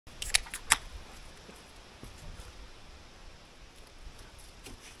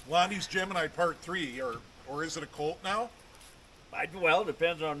Lonnie's Gemini Part 3, or is it a Colt now? Well, it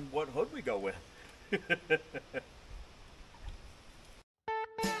depends on what hood we go with.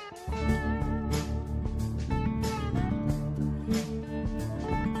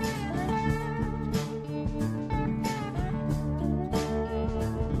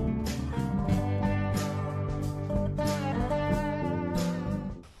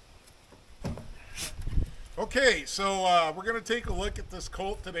 Okay, so we're going to take a look at this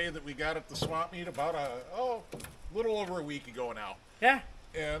Colt today that we got at the swap meet about a little over a week ago now. Yeah.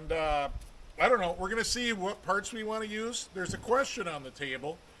 And I don't know, we're going to see what parts we want to use. There's a question on the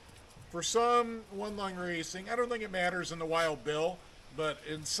table. For some one-lung racing, I don't think it matters in the Wild Bill, but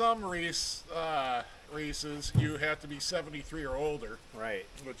in some races, you have to be 73 or older. Right.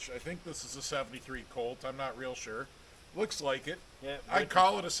 Which I think this is a 73 Colt. I'm not real sure. Looks like it. Yeah. I'd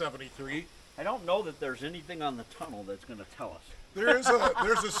call it a 73. I don't know that there's anything on the tunnel that's going to tell us. There's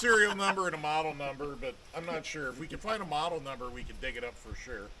a serial number and a model number, but I'm not sure. If we can find a model number, we can dig it up for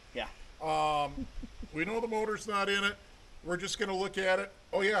sure. Yeah. We know the motor's not in it. We're just going to look at it.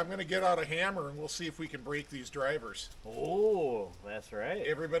 Oh, yeah, I'm going to get out a hammer, and we'll see if we can break these drivers. Oh, that's right.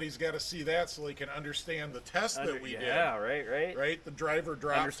 Everybody's got to see that so they can understand the test that we did. Yeah, right. Right? The driver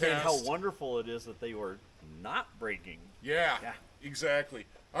drop understand test. how wonderful it is that they were not breaking. Yeah, exactly.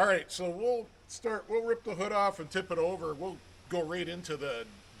 All right, so we'll rip the hood off and tip it over. We'll go right into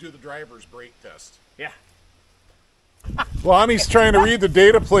do the driver's brake test. Yeah. Lonnie's trying to read the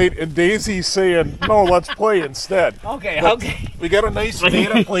data plate, and Daisy's saying, no, let's play instead. Okay, but okay. We got a nice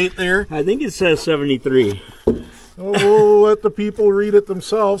data plate there. I think it says 73. Oh, we'll let the people read it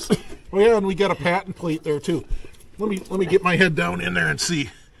themselves. Oh, yeah, and we got a patent plate there, too. Let me get my head down in there and see.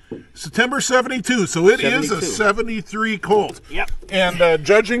 September 72, so it 72. Is a 73 Colt. Yep. And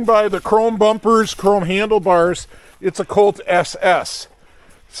judging by the chrome bumpers, chrome handlebars, it's a Colt SS.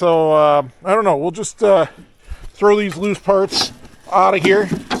 So, I don't know, we'll just throw these loose parts out of here.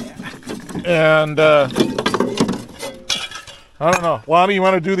 And, I don't know. Lonnie, you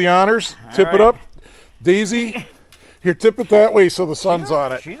want to do the honors? All tip right. It up. Daisy, here, tip it that way so the sun's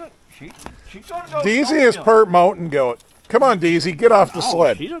on it. She's gonna go Daisy is part mountain goat. Come on, Daisy, get off the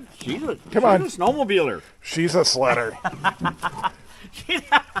sled. She's a She's snowmobiler. a sledder.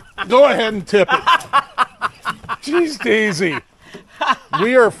 Go ahead and tip it. Jeez, Daisy.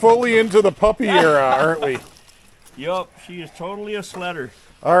 We are fully into the puppy era, aren't we? Yup, she is totally a sledder.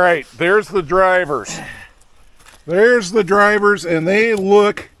 All right, there's the drivers. There's the drivers, and they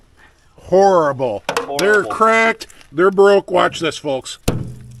look horrible. They're cracked. They're broke. Watch this, folks.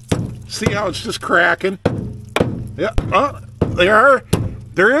 See how it's just cracking? Yeah, they are.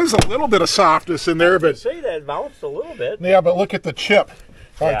 There is a little bit of softness in there, but say that bounced a little bit. Yeah, but look at the chip.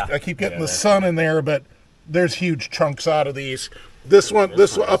 Yeah. I keep getting the sun in there, but there's huge chunks out of these. This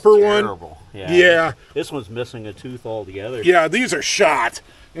upper one. Yeah. This one's missing a tooth altogether. Yeah, these are shot.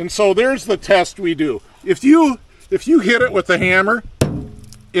 And so there's the test we do. If you hit it with the hammer and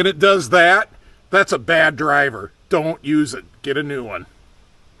it does that, that's a bad driver. Don't use it. Get a new one.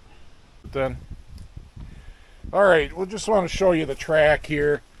 Then. All right, we'll just want to show you the track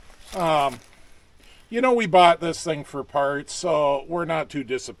here. You know, we bought this thing for parts, so we're not too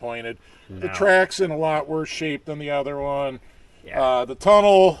disappointed. No. The track's in a lot worse shape than the other one. Yeah. The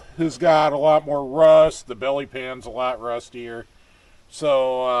tunnel has got a lot more rust. The belly pan's a lot rustier.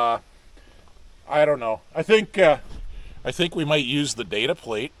 So, I don't know. I think we might use the data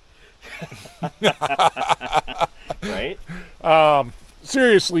plate. Right?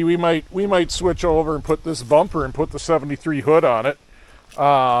 Seriously, we might switch over and put this bumper and put the 73 hood on it.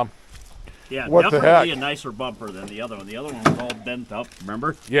 Yeah, what definitely the heck? A nicer bumper than the other one. The other one was all bent up,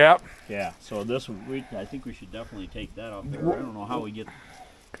 remember? Yeah. Yeah, so this one, I think we should definitely take that off there. I don't know how we get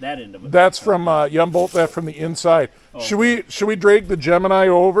that end of it. That's from Yumbolt, that from the inside. Oh, should we drag the Gemini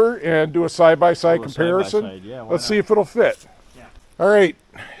over and do a side-by-side comparison? Side-by-side. Yeah, let's see if it'll fit. Yeah. All right,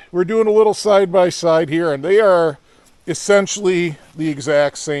 we're doing a little side-by-side here, and they are essentially the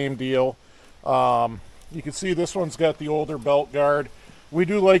exact same deal. You can see this one's got the older belt guard. We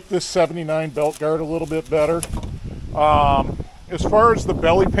do like this 79 belt guard a little bit better. As far as the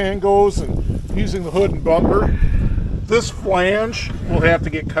belly pan goes and using the hood and bumper, this flange will have to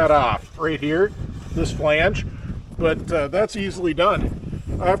get cut off right here, this flange, but that's easily done.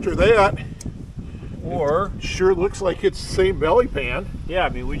 After that, or sure looks like it's the same belly pan. Yeah, I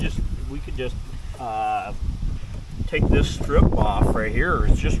mean we could just take this strip off right here.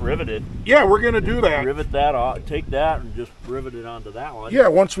 It's just riveted. Yeah, we're gonna do that. Rivet that off. Take that and just rivet it onto that one. Yeah,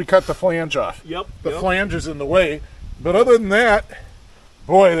 once we cut the flange off. Yep. The flange is in the way, but other than that,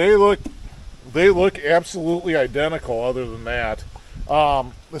 boy, they look absolutely identical. Other than that,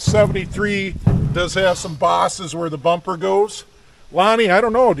 The 73 does have some bosses where the bumper goes. Lonnie, I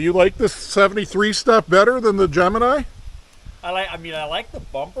don't know. Do you like this 73 stuff better than the Gemini? I like the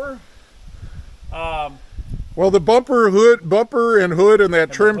bumper. Well, the bumper and hood and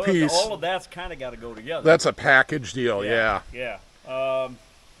that trim piece. All of that's kind of got to go together. That's a package deal, yeah. Yeah.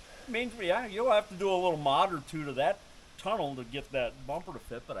 Means, yeah, you'll have to do a little mod or two to that tunnel to get that bumper to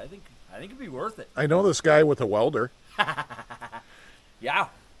fit, but I think it'd be worth it. I know this guy with a welder. Yeah.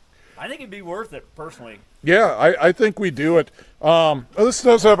 I think it'd be worth it, personally. Yeah, I think we do it. This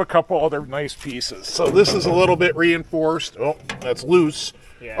does have a couple other nice pieces. So this is a little bit reinforced. Oh, that's loose.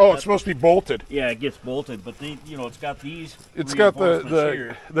 Yeah, oh, it's supposed to be bolted. Yeah, it gets bolted, but it's got these. It's got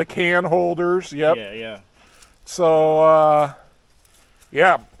the can holders. Yep. Yeah. So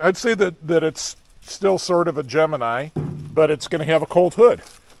yeah, I'd say that it's still sort of a Gemini, but it's going to have a Colt hood.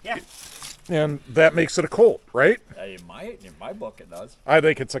 Yeah. And that makes it a Colt, right? In my book, it does. I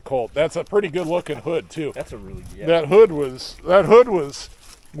think it's a Colt. That's a pretty good looking hood too. That's a really That hood was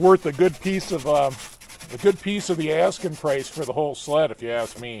worth a good piece of the asking price for the whole sled, if you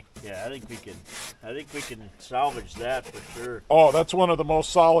ask me. Yeah, I think we can salvage that for sure. Oh, that's one of the most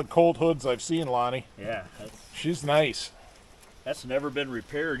solid Colt hoods I've seen, Lonnie. Yeah, she's nice. That's never been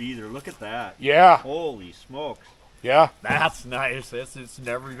repaired either. Look at that. Yeah. Holy smokes. Yeah. That's nice. It's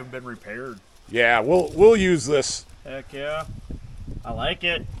never even been repaired. Yeah, we'll use this. Heck yeah. I like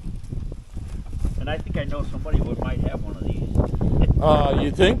it. And I think I know somebody who might have one of these.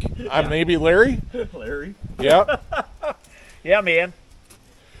 You think? Yeah. Maybe Larry? Larry. Yeah. Yeah, man.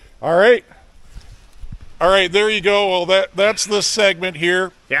 All right. All right, there you go. Well, that's this segment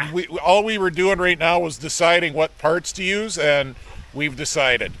here. Yeah. All we were doing right now was deciding what parts to use, and we've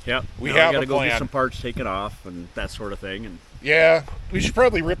decided. Yep. We have a plan. Gotta go get some parts taken off and that sort of thing. And yeah, we should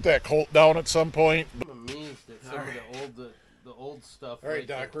probably rip that Colt down at some point. Some of the old stuff. All right,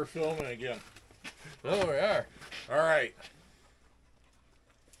 Doc, we're filming again. Oh, we are. All right.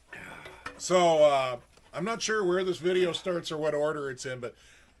 So I'm not sure where this video starts or what order it's in, but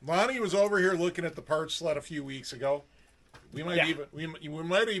Lonnie was over here looking at the parts sled a few weeks ago. We might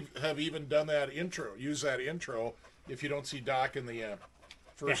have even done that intro. Use that intro if you don't see Doc in the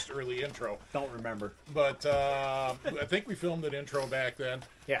first early intro. Don't remember. But I think we filmed an intro back then.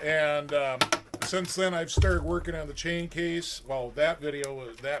 Yeah. And since then, I've started working on the chain case. Well, that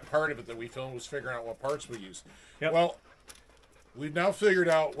part of it that we filmed was figuring out what parts we use. Yep. Well, we've now figured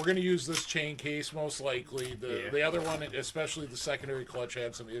out we're going to use this chain case most likely. The other one, especially the secondary clutch,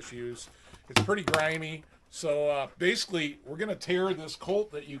 had some issues. It's pretty grimy. So basically, we're going to tear this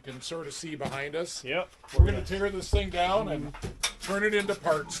Colt that you can sort of see behind us. Yep. We're going to tear this thing down and turn it into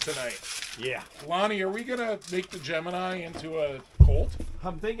parts tonight. Yeah. Lonnie, are we going to make the Gemini into a Colt?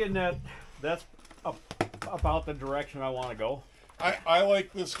 I'm thinking that's about the direction I want to go. I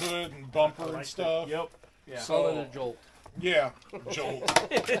like this hood and bumper and stuff. Yep. Yeah. Call it a jolt. Yeah, jolt.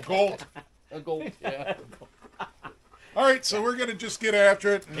 Gold. A gold, yeah. All right, so we're going to just get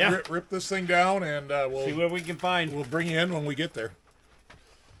after it and rip this thing down, and we'll see what we can find. We'll bring you in when we get there.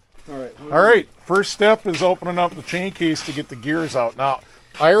 All right. All right. First step is opening up the chain case to get the gears out. Now,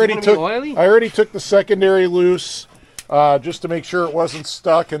 I already took the secondary loose just to make sure it wasn't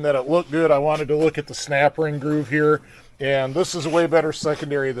stuck and that it looked good. I wanted to look at the snap ring groove here, and this is a way better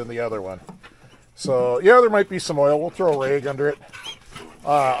secondary than the other one. So yeah, there might be some oil. We'll throw a rag under it.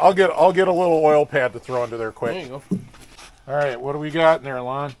 I'll get a little oil pad to throw under there quick. There you go. All right, what do we got in there,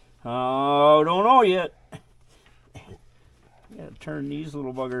 Lon? Oh, don't know yet. Gotta turn these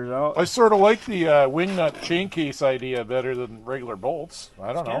little buggers out. I sort of like the wing nut chain case idea better than regular bolts.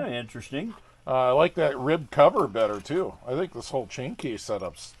 I don't know. Kind of interesting. I like that rib cover better too. I think this whole chain case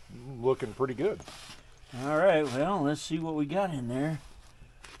setup's looking pretty good. All right, well, let's see what we got in there.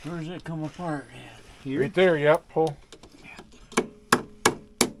 Where does it come apart? Here? Right there, yep, pull.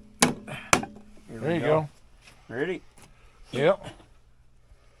 There you go. Ready? Yep.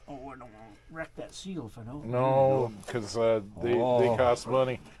 Oh, I don't want to wreck that seal if I don't. No, because they cost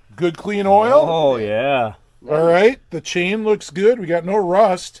money. Good clean oil? Oh, yeah. All right, the chain looks good. We got no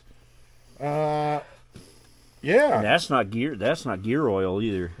rust. Yeah. And that's not gear oil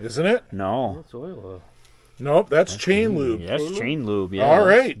either. Isn't it? No. That's oil. Nope, that's chain lube. Yeah, that's chain lube, yeah. All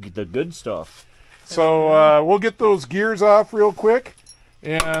right. The good stuff. So we'll get those gears off real quick.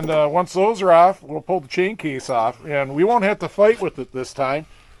 And once those are off, we'll pull the chain case off. And we won't have to fight with it this time,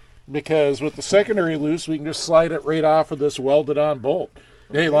 because with the secondary loose, we can just slide it right off of this welded-on bolt.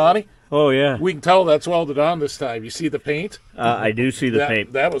 Hey, Lonnie? Oh, yeah. We can tell that's welded on this time. You see the paint? I do see the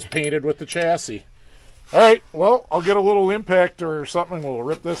paint. That was painted with the chassis. All right, well, I'll get a little impact or something. We'll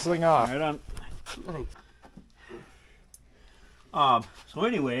rip this thing off. Right on. So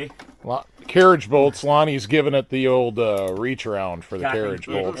anyway, Carriage bolts. Lonnie's giving it the old reach around for the carriage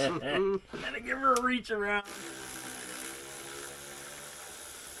bolts. Gotta give her a reach around.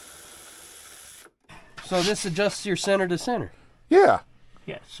 So this adjusts your center to center. Yeah.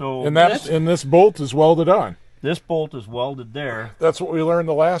 Yeah. So And this bolt is welded on. this bolt is welded there. That's what we learned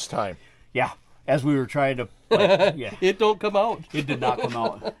the last time. Yeah. As we were trying to. Yeah. It don't come out. It did not come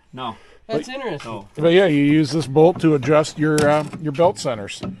out. No. That's interesting. So. But yeah, you use this bolt to adjust your belt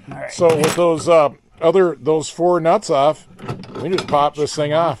centers. All right. So with those those 4 nuts off, we just pop this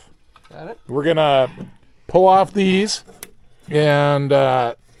thing off. Got it? We're gonna pull off these and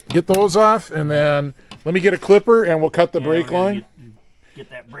get those off, and then let me get a clipper and we'll cut the brake line. Get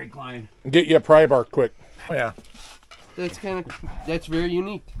that brake line. Get you a pry bar quick. Yeah. That's very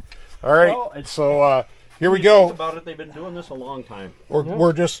unique. All right. Well, it's- So here we Think go. about it, they've been doing this a long time.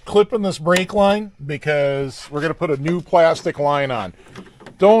 We're just clipping this brake line because we're going to put a new plastic line on.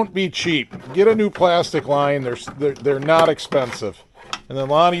 Don't be cheap. Get a new plastic line. They're not expensive. And then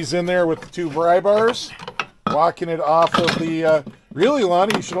Lonnie's in there with the 2 pry bars, walking it off of the... really,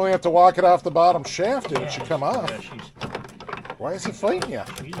 Lonnie, you should only have to walk it off the bottom shaft and it should come off. Yeah, Why is it fighting you?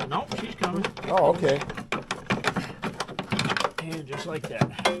 she's coming. Oh, okay. And just like that.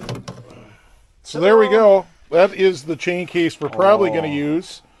 So there we go. That is the chain case we're probably going to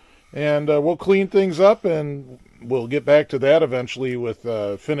use. And we'll clean things up, and we'll get back to that eventually with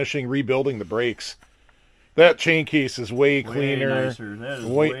finishing rebuilding the brakes. That chain case is way cleaner. Way nicer. That is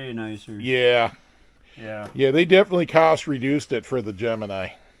way nicer. Yeah. Yeah. Yeah, they definitely cost reduced it for the Gemini.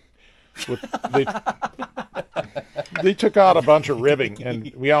 They took out a bunch of ribbing,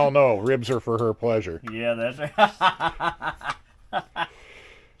 and we all know ribs are for her pleasure. Yeah, that's right.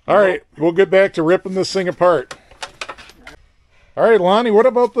 All right, we'll get back to ripping this thing apart. All right, Lonnie, what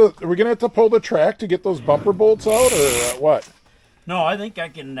about are we going to have to pull the track to get those bumper bolts out, or what? No, I think I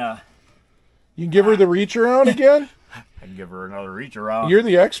can... You can give her the reach around again? I can give her another reach around. You're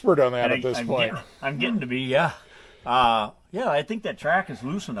the expert on that at this point. I'm getting to be, yeah. Yeah, I think that track is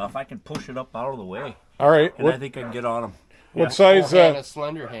loose enough. I can push it up out of the way. All right. And I think I can get on them. What size?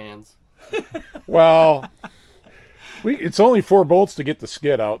 Slender hands. Well, it's only 4 bolts to get the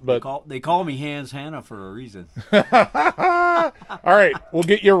skid out, but... They call me Hans Hanna for a reason. All right, we'll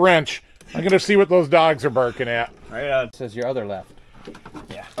get you a wrench. I'm going to see what those dogs are barking at. Right on. It says your other left.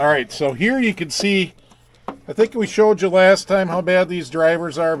 Yeah. All right, so here you can see, I think we showed you last time how bad these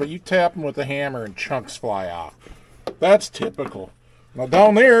drivers are, but you tap them with a hammer and chunks fly off. That's typical. Now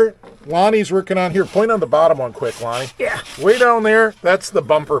down there, Lonnie's working on here. Point on the bottom one quick, Lonnie. Yeah. Way down there, that's the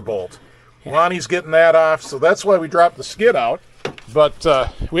bumper bolt. Yeah. Lonnie's getting that off, so that's why we dropped the skid out. But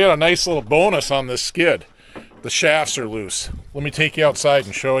we had a nice little bonus on this skid. The shafts are loose. Let me take you outside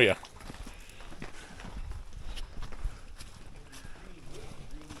and show you.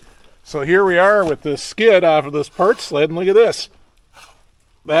 So here we are with this skid off of this part sled, and look at this.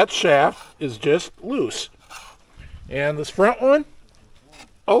 That shaft is just loose. And this front one,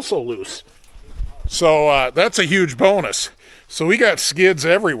 also loose. So that's a huge bonus. So we got skids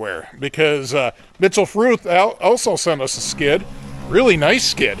everywhere because Mitchell Fruth also sent us a skid. Really nice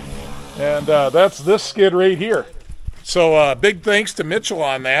skid. And that's this skid right here. So big thanks to Mitchell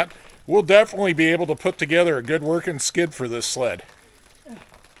on that. We'll definitely be able to put together a good working skid for this sled.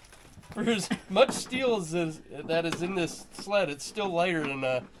 For as much steel as that is in this sled, it's still lighter than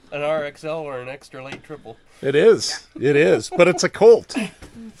an RXL or an extra late triple. It is. It is. But it's a Colt.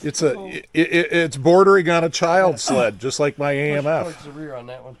 It's bordering on a child sled, just like my AMF. Towards the rear on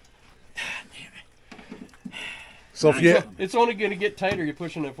that one. So it's only going to get tighter. You're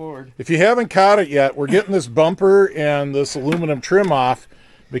pushing it forward. If you haven't caught it yet, we're getting this bumper and this aluminum trim off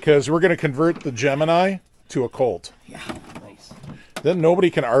because we're going to convert the Gemini to a Colt. Yeah. Nice. Then nobody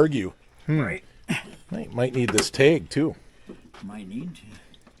can argue. Right. Might need this tag too. Might need to.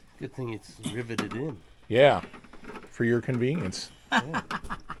 Good thing it's riveted in. Yeah, for your convenience. Yeah.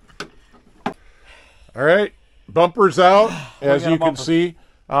 All right, bumper's out. As you can see,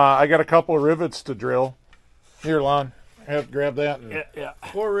 I got a couple of rivets to drill. Here, Lon, grab that. And, Yeah.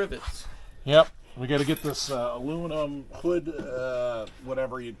 4 rivets. Yep, we got to get this aluminum hood,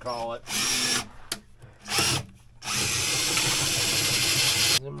 whatever you'd call it.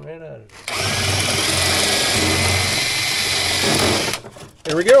 Them right out of it.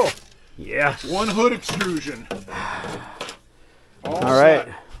 Here we go. Yes. One hood extrusion. All right.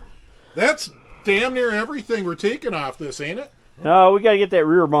 That's damn near everything we're taking off this, ain't it? No, we got to get that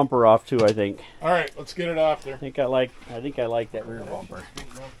rear bumper off too, I think. All right, let's get it off there. I think I like that rear bumper.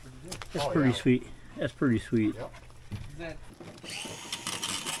 That's pretty sweet. That's pretty sweet. Yep.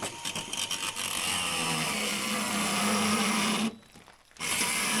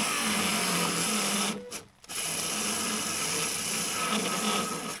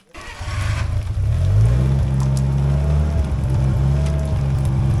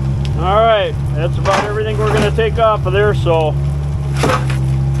 that's about everything we're going to take off of there, so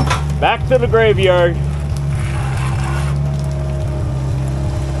back to the graveyard.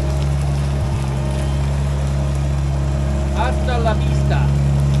 Hasta la vista.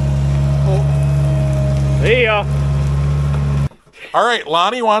 See ya. All right,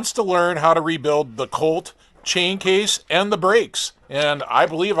 Lonnie wants to learn how to rebuild the Colt chain case and the brakes. And I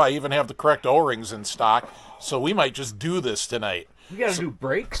believe I even have the correct O-rings in stock, so we might just do this tonight. We got to do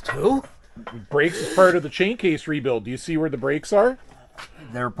brakes too? Brakes is part of the chain case rebuild. Do you see where the brakes are?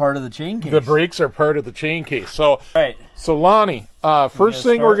 They're part of the chain case. The brakes are part of the chain case. So, right. So Lonnie, first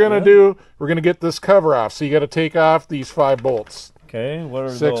thing we're going to do, we're going to get this cover off. So you got to take off these 5 bolts. Okay, what are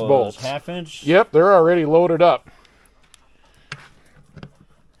 6 those? bolts. 1/2 inch? Yep, they're already loaded up.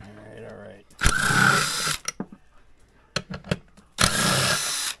 All right.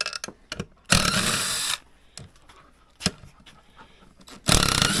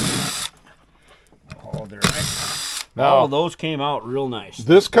 Oh, they're nice. Now, those came out real nice.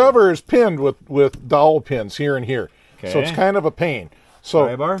 This cover is pinned with dowel pins here and here. Okay. So it's kind of a pain. So,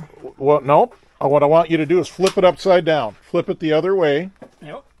 Pry bar? well, nope. What I want you to do is flip it upside down. Flip it the other way.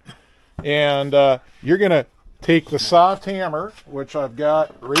 Yep. And you're going to take the soft hammer, which I've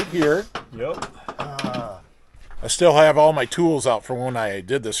got right here. Yep. I still have all my tools out from when I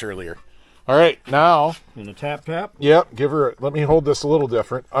did this earlier. All right, now. And a tap tap? Yep, give her, let me hold this a little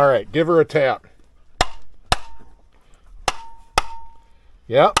different. All right, give her a tap.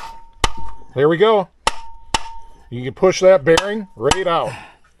 Yep. There we go. You can push that bearing right out.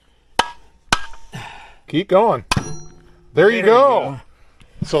 Keep going. There you go.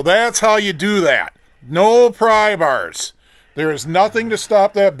 So that's how you do that. No pry bars. There is nothing to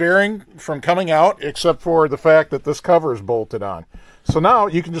stop that bearing from coming out except for the fact that this cover is bolted on. So now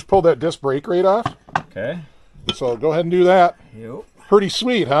you can just pull that disc brake right off. Okay. So go ahead and do that. Yep. Pretty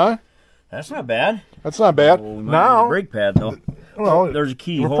sweet, huh? That's not bad. That's not bad. Well, we might now, need a brake pad, though. Well, there's a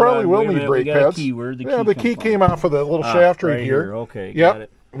key. We Hold probably on. will Wait a need minute. brake We got pads. a key. Where'd the yeah, key the come key from? came off of the little shaft right here. Okay, yep, got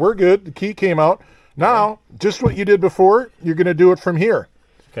it. we're good. The key came out. Now, just what you did before, you're going to do it from here.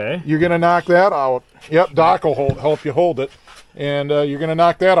 Okay. You're going to knock that out. Yep, Doc will help you hold it. And you're going to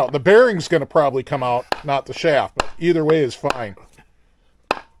knock that out. The bearing's going to probably come out, not the shaft. But either way is fine.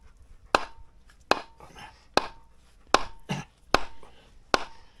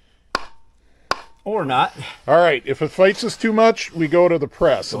 Or not. All right, if it fights us too much, we go to the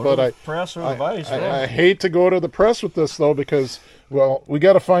press. Go but to the press or the vise. I hate to go to the press with this, though, because, well, we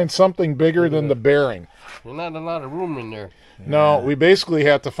got to find something bigger than the bearing. There's not a lot of room in there. No, we basically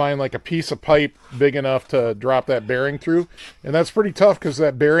have to find like a piece of pipe big enough to drop that bearing through. And that's pretty tough because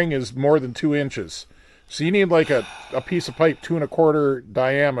that bearing is more than 2 inches. So you need like a piece of pipe 2 1/4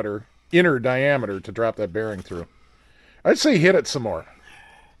 diameter, inner diameter to drop that bearing through. I'd say hit it some more.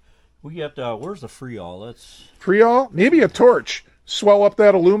 We got, where's the freall? That's... Freall? Maybe a torch. Swell up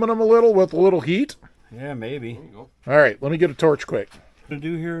that aluminum a little with a little heat. Yeah, maybe. There you go. All right, let me get a torch quick. What to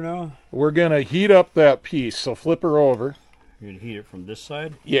do here now? We're going to heat up that piece, so flip her over. You're going to heat it from this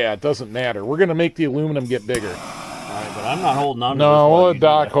side? Yeah, it doesn't matter. We're going to make the aluminum get bigger. All right, but I'm not holding on to this No, while we'll you let do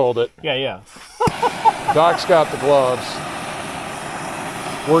Doc that. hold it. Yeah. Doc's got the gloves.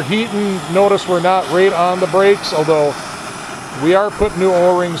 We're heating. Notice we're not right on the brakes, although we are putting new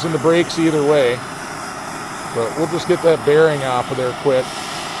O-rings in the brakes either way. But we'll just get that bearing off of there quick.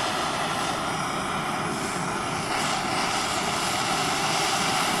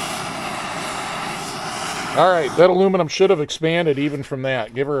 All right, that aluminum should have expanded even from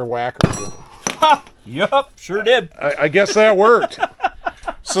that. Give her a whack or two. Yup, sure did. I guess that worked.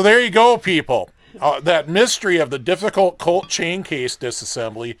 So there you go, people. That mystery of the difficult Colt chain case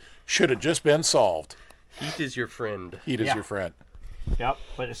disassembly should have just been solved. Heat is your friend. Heat is Yeah. your friend. Yep,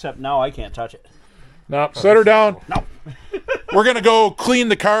 but except now I can't touch it. No, set her down. No. We're going to go clean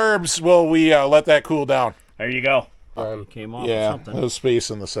the carbs while we let that cool down. There you go. Came off Yeah, something. there's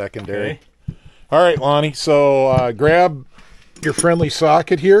space in the secondary. Okay. All right, Lonnie, so grab your friendly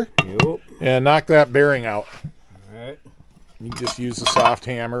socket here Yep. and knock that bearing out. All right. You just use the soft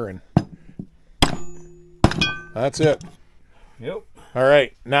hammer and that's it. Yep. All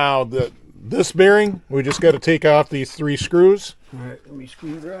right, now this bearing, we just got to take off these 3 screws. All right, let me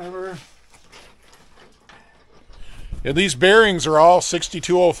screwdriver. And these bearings are all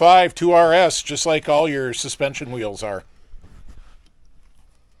 6205 2RS, just like all your suspension wheels are.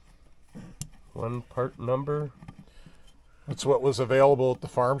 One part number. That's what was available at the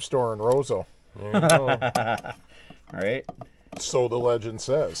farm store in Roseau. There you go. All right. So the legend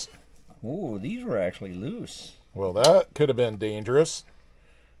says. Ooh, these were actually loose. Well, that could have been dangerous.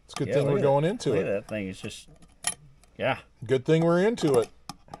 It's a good thing look we're at going that. into Look it. at that thing. It's just, yeah. Good thing we're into it.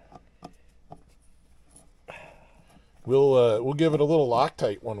 We'll give it a little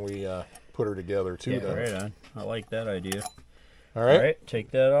Loctite when we put her together too. Yeah, then. right on. I like that idea. All right. All right,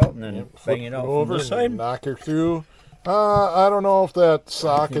 take that out and then bang it out over from this and side. knock her through. I don't know if that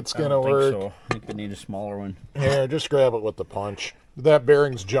socket's gonna work. So. I think we need a smaller one. Here, just grab it with the punch. That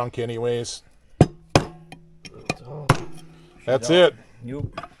bearing's junk anyways. That's it. Yep.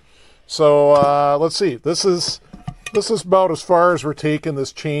 So let's see. This is about as far as we're taking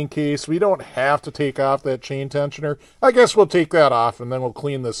this chain case. We don't have to take off that chain tensioner. I guess we'll take that off and then we'll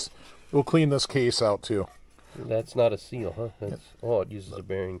clean this. We'll clean this case out too. That's not a seal, huh? Oh, it uses a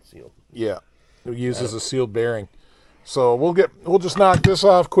bearing seal. Yeah, it uses a sealed bearing. So we'll just knock this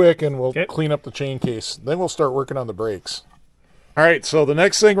off quick and we'll clean up the chain case. Then we'll start working on the brakes. All right, so the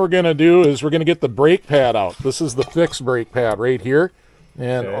next thing we're going to do is we're going to get the brake pad out. This is the fixed brake pad right here.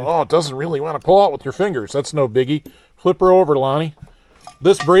 And, it doesn't really want to pull out with your fingers. That's no biggie. Flip her over, Lonnie.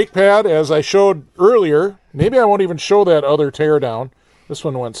 This brake pad, as I showed earlier, maybe I won't even show that other tear down. This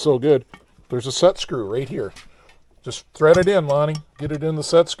one went so good. There's a set screw right here. Just thread it in, Lonnie. Get it in the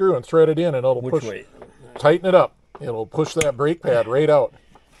set screw and thread it in, and it'll push. Way? Tighten it up. It'll push that brake pad right out.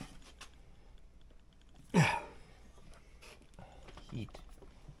 Heat.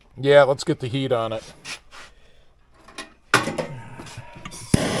 Yeah, let's get the heat on it.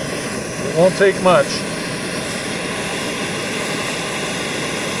 It won't take much.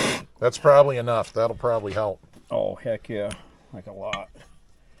 That's probably enough. That'll probably help. Oh, heck yeah. Like a lot.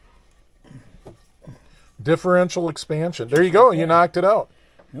 Differential expansion. There you go. You knocked it out.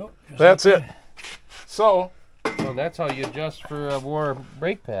 Yep. That's it. So. Well, that's how you adjust for a war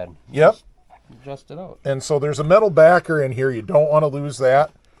brake pad. Yep. Just adjust it out. And so there's a metal backer in here. You don't want to lose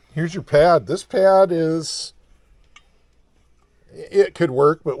that. Here's your pad. This pad is... It could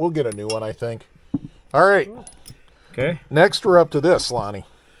work, but we'll get a new one, I think. All right. Okay. Next, we're up to this, Lonnie.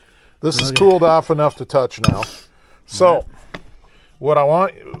 This is cooled off enough to touch now. So,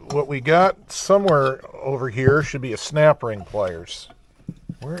 what we got somewhere over here should be a snap ring pliers.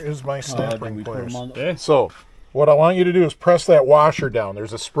 Where is my snap ring pliers? So, what I want you to do is press that washer down.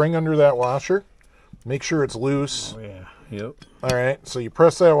 There's a spring under that washer. Make sure it's loose. Oh, yeah. Yep. All right. So you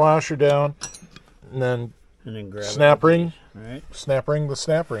press that washer down, and then grab snap ring. All right. Snap ring the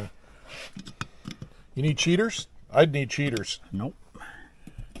snap ring. You need cheaters? I'd need cheaters. Nope.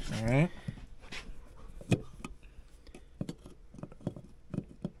 All right.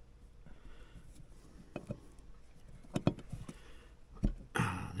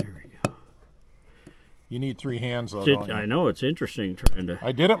 There we go. You need 3 hands, though, don't you? I know, it's interesting trying to...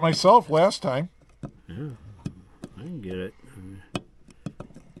 I did it myself last time. Yeah, I can get it.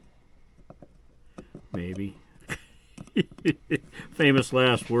 Maybe. Famous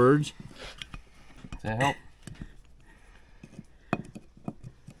last words. Does that help?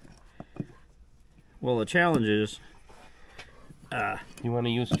 Well, the challenge is... You want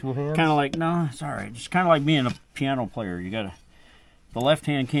to use 2 hands? Kind of like, no, it's all right. It's kind of like being a piano player. You gotta... The left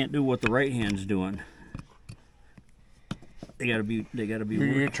hand can't do what the right hand's doing. They gotta be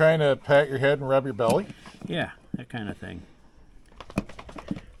You're trying to pat your head and rub your belly? Yeah, that kind of thing.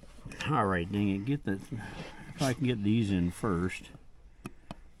 All right, dang it. If I can get these in first.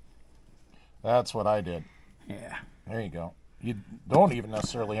 That's what I did. Yeah. There you go. You don't even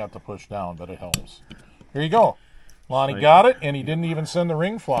necessarily have to push down, but it helps. Here you go. Lonnie got it, and he didn't even send the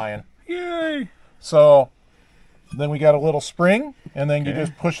ring flying. Yay! So then we got a little spring, and then you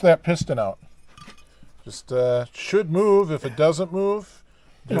just push that piston out. Just should move. If it doesn't move,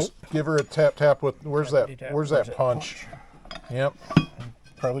 just give her a tap with. Where's that punch? Yep.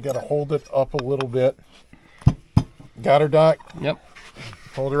 Probably got to hold it up a little bit. Got her, Doc? Yep.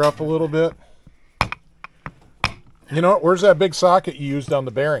 Hold her up a little bit. You know what? Where's that big socket you used on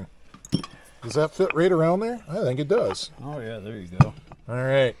the bearing? Does that fit right around there? I think it does. Oh, yeah, there you go. All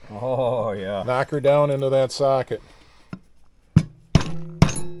right. Oh, yeah. Knock her down into that socket.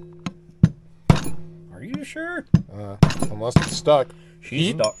 Are you sure? Unless it's stuck.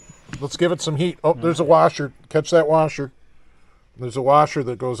 She's stuck. Let's give it some heat. Oh, there's a washer. Catch that washer. There's a washer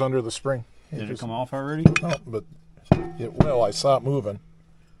that goes under the spring. Did it come off already? Oh, but it will. I saw it moving.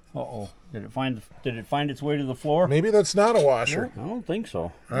 Uh-oh. Did it find its way to the floor? Maybe that's not a washer. I don't think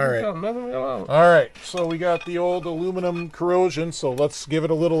so. All right. Nothing real out. All right. So we got the old aluminum corrosion, so let's give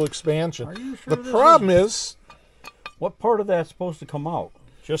it a little expansion. Are you sure the problem is... What part of that's supposed to come out?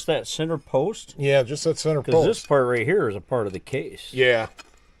 Just that center post? Yeah, just that center Because post. this part right here is a part of the case. Yeah.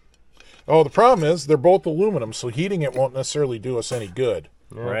 Oh, the problem is they're both aluminum, so heating it won't necessarily do us any good.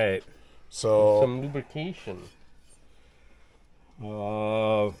 Yeah. Right. So... Some lubrication.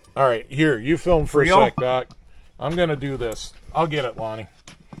 All right, here, you film for a sec, Doc. I'm going to do this. I'll get it, Lonnie.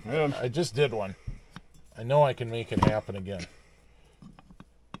 Yeah. I just did one. I know I can make it happen again.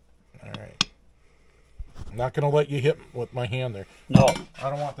 All right. I'm not going to let you hit with my hand there. No. I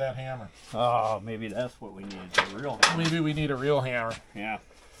don't want that hammer. Oh, maybe that's what we need, a real hammer. Maybe we need a real hammer. Yeah.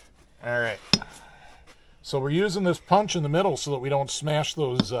 All right. So we're using this punch in the middle so that we don't smash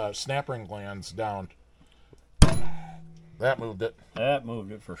those snap ring glands down. That moved it. That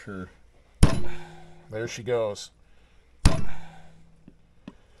moved it for sure. There she goes.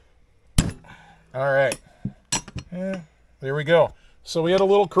 All right. Yeah, there we go. So we had a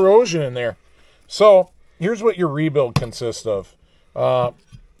little corrosion in there. So here's what your rebuild consists of.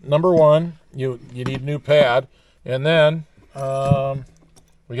 Number one, you need a new pad. And then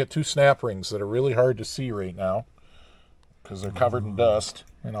we get 2 snap rings that are really hard to see right now because they're covered in dust.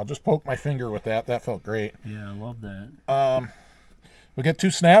 And I'll just poke my finger with that. That felt great. Yeah, I love that. We get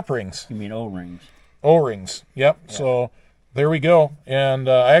 2 snap rings. You mean O-rings? O-rings. Yep. Yeah. So there we go. And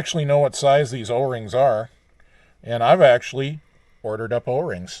I actually know what size these O-rings are. And I've actually ordered up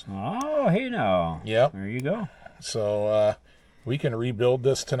O-rings. Oh, hey now. Yep. There you go. So we can rebuild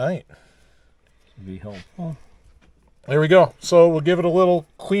this tonight. It'd be helpful. There we go. So we'll give it a little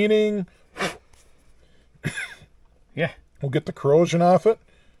cleaning. Yeah. We'll get the corrosion off it,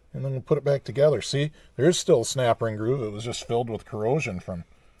 and then we'll put it back together. See, there's still a snap ring groove. It was just filled with corrosion from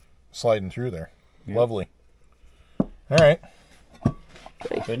sliding through there. Yep. Lovely. All right.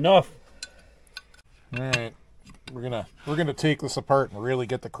 Good enough. All right. We're gonna take this apart and really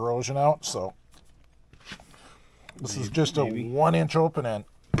get the corrosion out. So this is just a 1-inch open end.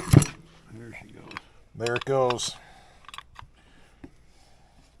 There she goes. There it goes.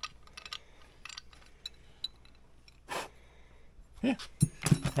 Yeah.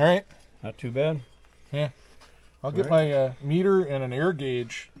 All right. Not too bad. Yeah. I'll get my meter and an air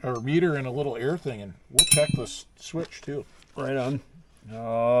gauge, or meter and a little air thing, and we'll check this switch too. Right on.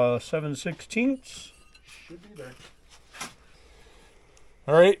 7/16. Should be there.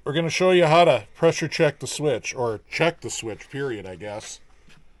 All right, we're going to show you how to pressure check the switch, or check the switch, period, I guess.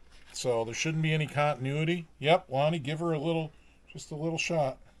 So there shouldn't be any continuity. Yep, Lonnie, give her just a little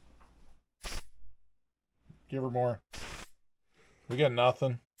shot. Give her more. We got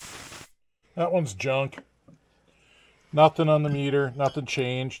nothing. That one's junk. Nothing on the meter, nothing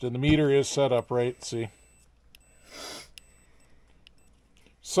changed, and the meter is set up right, see.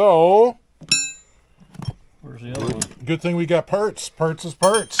 So, where's the other one? Good thing we got parts. Parts is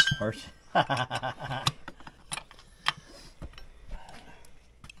parts. Parts.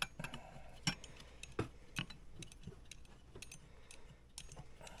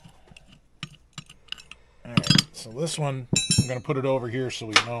 Alright, so this one, I'm going to put it over here so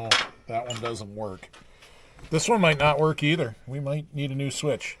we know that one doesn't work. This one might not work either. We might need a new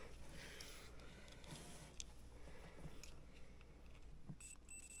switch.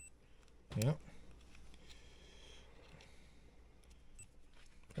 Yep.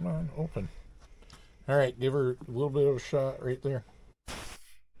 Come on, open. All right, give her a little bit of a shot right there.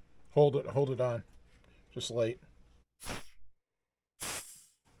 Hold it on. Just light.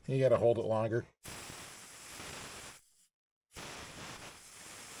 You gotta hold it longer.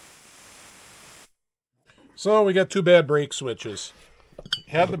 So we got 2 bad brake switches.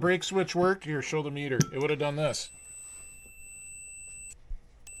 Had the brake switch worked, here, show the meter. It would have done this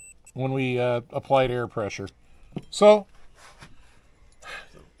when we applied air pressure. So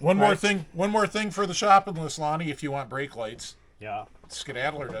one more thing for the shopping list, Lonnie, if you want brake lights. Yeah.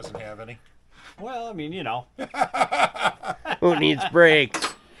 Skedaddler doesn't have any. Well, I mean, you know. Who needs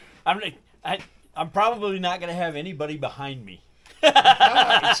brakes? I'm probably not going to have anybody behind me.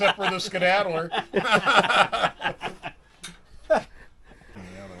 Except for the skedaddler. The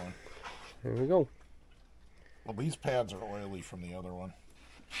other one. There we go. Well, these pads are oily from the other one.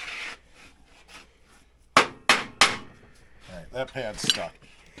 Alright, that pad's stuck.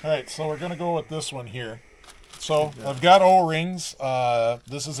 Alright, so we're going to go with this one here. So, I've got O-rings.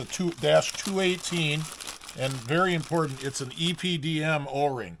 This is a 2-218, and very important, it's an EPDM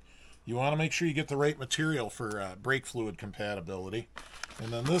O-ring. You want to make sure you get the right material for brake fluid compatibility.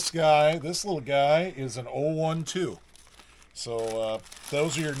 And then this little guy, is an 012. So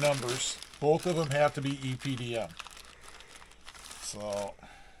those are your numbers. Both of them have to be EPDM. So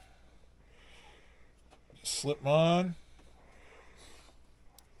just slip them on.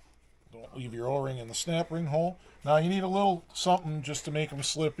 Don't leave your O-ring in the snap ring hole. Now you need a little something just to make them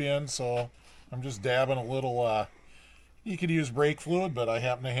slip in. So I'm just dabbing a little... you could use brake fluid, but I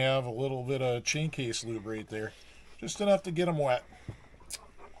happen to have a little bit of chain case lube right there. Just enough to get them wet.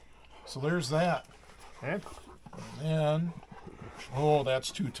 So there's that. Okay. And then, oh,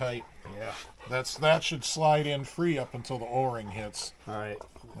 that's too tight. Yeah. That should slide in free up until the O-ring hits. All right.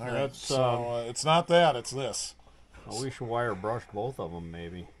 All right, That's, so it's not that, it's this. we should wire brush both of them,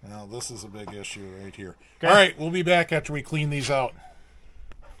 maybe. Now, this is a big issue right here. Okay. All right, we'll be back after we clean these out.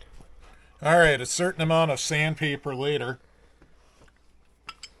 All right, a certain amount of sandpaper later.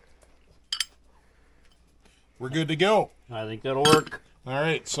 We're good to go. I think that'll work. All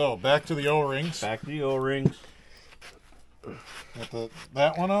right, so back to the O-rings. Back to the O-rings. Got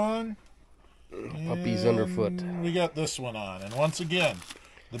that one on. Puppy's underfoot. And we got this one on. And once again,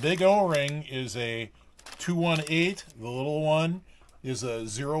 the big O-ring is a 218. The little one is a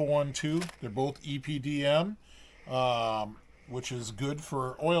 012. They're both EPDM, which is good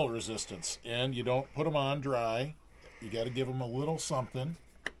for oil resistance. And you don't put them on dry. You got to give them a little something.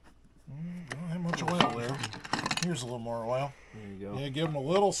 Don't have much oil there. Here's a little more oil. There you go. Yeah, give them a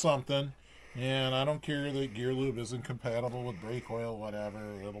little something. And I don't care that gear lube isn't compatible with brake oil, whatever.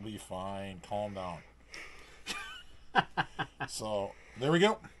 It'll be fine. Calm down. So, there we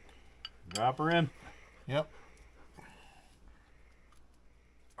go. Drop her in. Yep.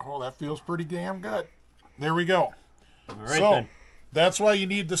 Oh, that feels pretty damn good. There we go. All right, so, then. that's why you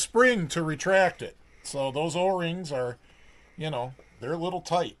need the spring to retract it. So, those O-rings are, you know, they're a little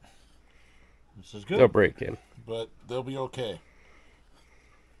tight. This is good. They'll break in. But they'll be okay.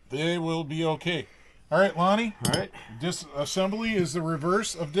 They will be okay. All right, Lonnie. All right. Disassembly is the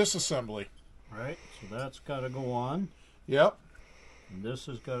reverse of disassembly. All right, so that's got to go on. Yep. And this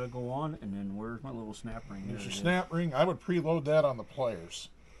has got to go on. And then where's my little snap ring? There's There your it is. snap ring. I would preload that on the pliers.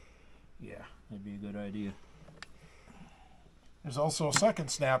 Yeah, that'd be a good idea. There's also a second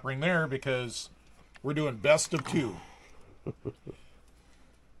snap ring there because we're doing best of two.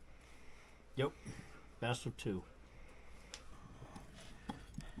 Yep. Best of two.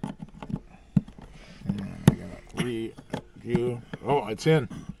 Oh, it's in.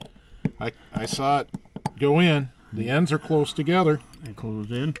 I saw it go in. The ends are close together. And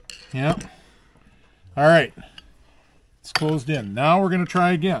closed in. Yep. All right. It's closed in. Now we're going to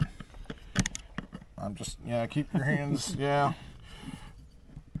try again. I'm just, keep your hands,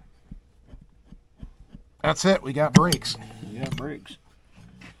 That's it. We got brakes. Yeah, brakes.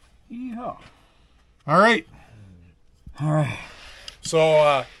 Yeehaw. All right. All right.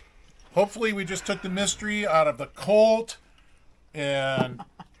 So, hopefully we just took the mystery out of the Colt and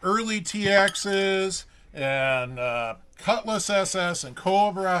early TXs and Cutlass SS and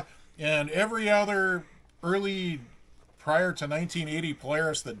Cobra and every other early prior to 1980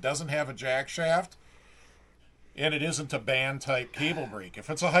 Polaris that doesn't have a jack shaft and it isn't a band type cable brake. If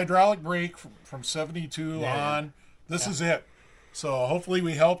it's a hydraulic brake from 72 on, this is it. So hopefully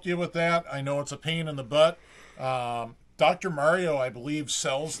we helped you with that. I know it's a pain in the butt. Dr. Mario, I believe,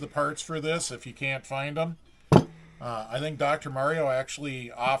 sells the parts for this if you can't find them. I think Dr. Mario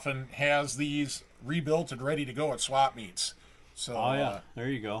actually often has these rebuilt and ready to go at swap meets. So, Oh, yeah. There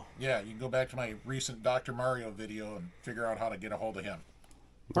you go. yeah, you can go back to my recent Dr. Mario video and figure out how to get a hold of him.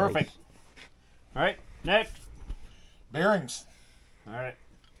 Perfect. All right. Next. Bearings. All right.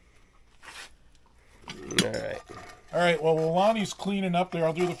 All right. All right, well, while Lonnie's cleaning up there,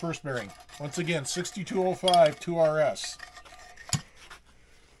 I'll do the first bearing. Once again, 6205 2RS.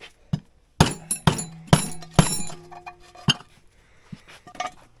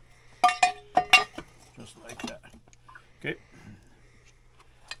 Just like that. Okay.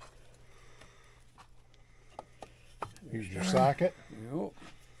 Here's your socket. Yep.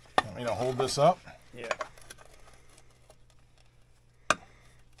 Want me to hold this up? Yeah.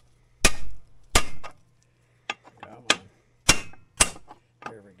 Come on.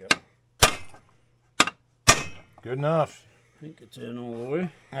 There we go. Good enough. I think it's in all the way.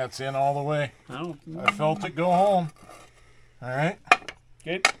 That's in all the way. I felt it go home. All right,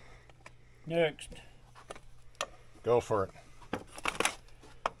 Okay. Next. go for it.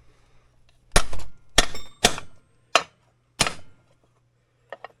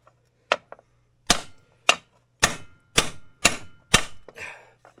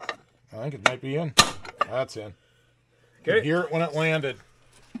 I think it might be in. That's in. Okay. Could hear it when it landed.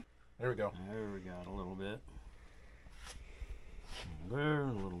 There we go. There we got a little bit. There,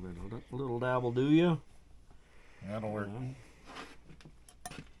 a little bit. A little dab will do you. That'll work.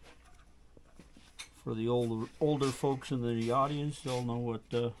 For the older folks in the audience, they'll know what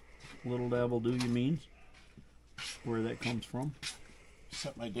little dab will do you means. Where that comes from.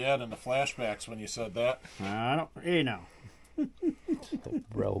 Sent my dad into flashbacks when you said that. I don't. Hey now.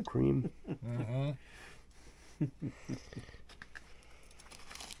 Rel cream.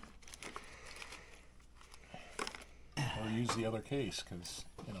 Or use the other case because,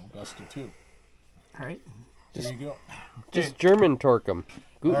 best of two. All right. There you go. Just German torque them.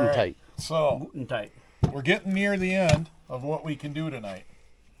 Guten All right. tight. So, Guten tight. we're getting near the end of what we can do tonight.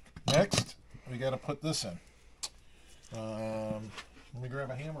 Next, we got to put this in. Let me grab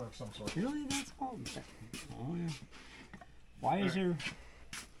a hammer of some sort. Really? That's all? Oh, yeah. Why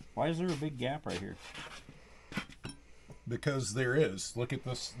is there a big gap right here? Because there is. Look at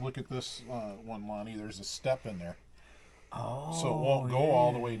this one, Lonnie. There's a step in there. Oh, so it won't go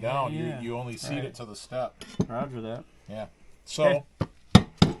all the way down. Yeah. You only seat it to the step. Roger that. Yeah. So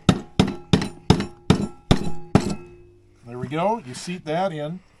there we go. You seat that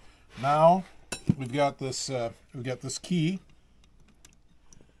in. Now we've got this key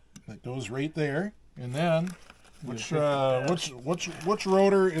that goes right there, and then which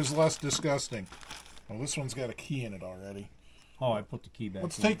rotor is less disgusting? Well, this one's got a key in it already. Oh, I put the key back.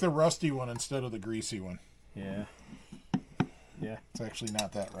 Let's in. take the rusty one instead of the greasy one. Yeah. Yeah. It's actually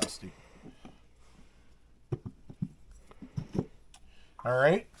not that rusty. All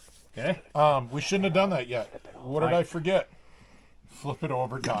right. Okay. We shouldn't have done that yet. What did I forget? Flip it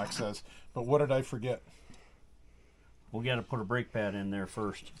over, Doc says. But what did I forget? We got to put a brake pad in there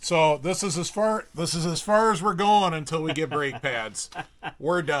first. So this is as far as we're going until we get brake pads.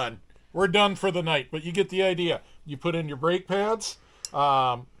 We're done. We're done for the night. But you get the idea. You put in your brake pads.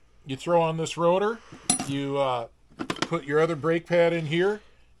 You throw on this rotor. You put your other brake pad in here,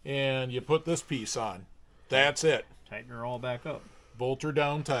 and you put this piece on. That's it. Tighten her all back up. Bolt her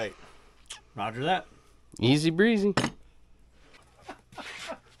down tight. Roger that. Easy breezy.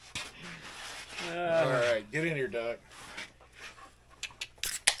 All right, get in here, Doc.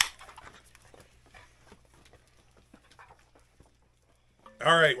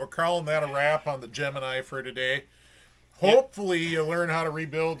 All right, we're calling that a wrap on the Gemini for today. Hopefully you learn how to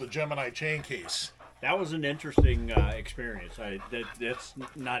rebuild the Gemini chain case. That was an interesting experience. That's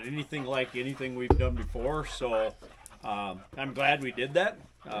not anything like anything we've done before, so I'm glad we did that.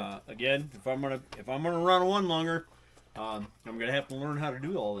 Again, if I'm gonna run one longer, I'm gonna have to learn how to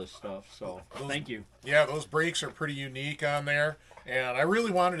do all this stuff. So thank you. Yeah, those brakes are pretty unique on there, and I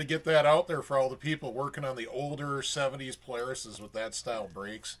really wanted to get that out there for all the people working on the older 70s Polarises with that style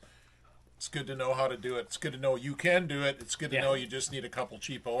brakes. It's good to know how to do it. It's good to know you can do it. It's good to know you just need a couple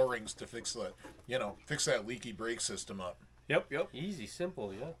cheap O-rings to fix that leaky brake system up. Yep. Easy,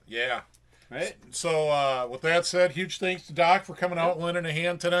 simple, yeah. Yeah. Right. So with that said, huge thanks to Doc for coming out and lending a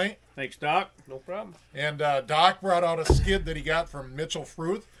hand tonight. Thanks, Doc. No problem. And Doc brought out a skid that he got from Mitchell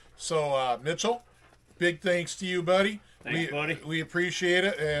Fruth. So Mitchell, big thanks to you, buddy. Thanks, buddy. We appreciate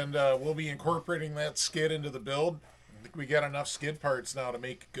it, and we'll be incorporating that skid into the build. I think we got enough skid parts now to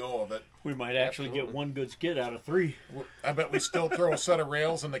make a go of it. We might actually get one good skid out of 3. I bet we still throw a set of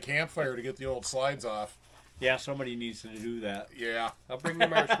rails in the campfire to get the old slides off. Yeah, somebody needs to do that. Yeah. I'll bring the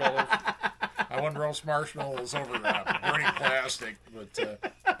marshmallows. I wouldn't roast marshmallows over burning plastic,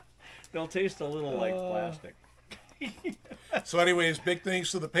 but they'll taste a little like plastic. So anyways, big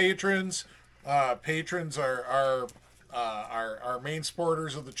thanks to the patrons. Patrons are our main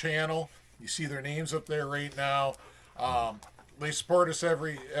supporters of the channel. You see their names up there right now. They support us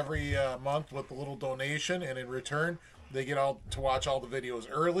every month with a little donation, and in return, they get to watch all the videos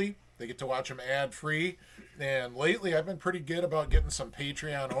early. They get to watch them ad-free. And lately, I've been pretty good about getting some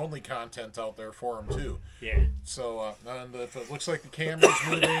Patreon-only content out there for them, too. Yeah. So, and if it looks like the camera's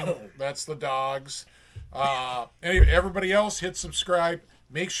moving, that's the dogs. Anyway, everybody else, hit subscribe.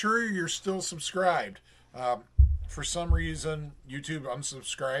 Make sure you're still subscribed. For some reason, YouTube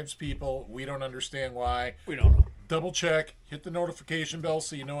unsubscribes people. We don't understand why. We don't know. Double check. Hit the notification bell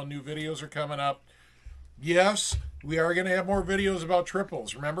so you know when new videos are coming up. Yes, we are going to have more videos about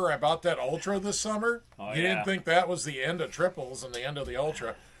triples. Remember, I bought that Ultra this summer? Oh, you didn't think that was the end of triples and the end of the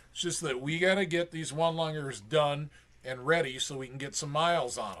Ultra. It's just that we got to get these one-lungers done and ready so we can get some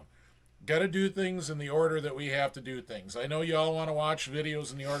miles on them. Got to do things in the order that we have to do things. I know you all want to watch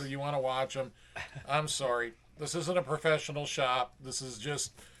videos in the order you want to watch them. I'm sorry. This isn't a professional shop. This is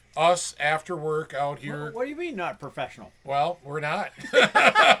just us after work out here. What do you mean not professional? Well, we're not.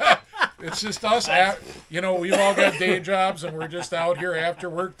 It's just us. We've all got day jobs, and we're just out here after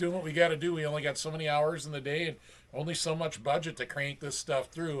work doing what we got to do. We only got so many hours in the day and only so much budget to crank this stuff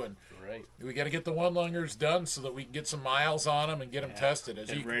through. And we got to get the one-lungers done so that we can get some miles on them and get them tested.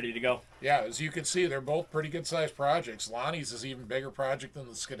 Ready to go. Yeah, as you can see, they're both pretty good-sized projects. Lonnie's is even bigger project than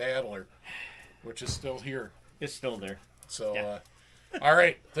the Skedaddler, which is still here. It's still there. So, all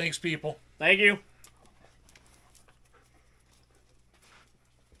right. Thanks, people. Thank you.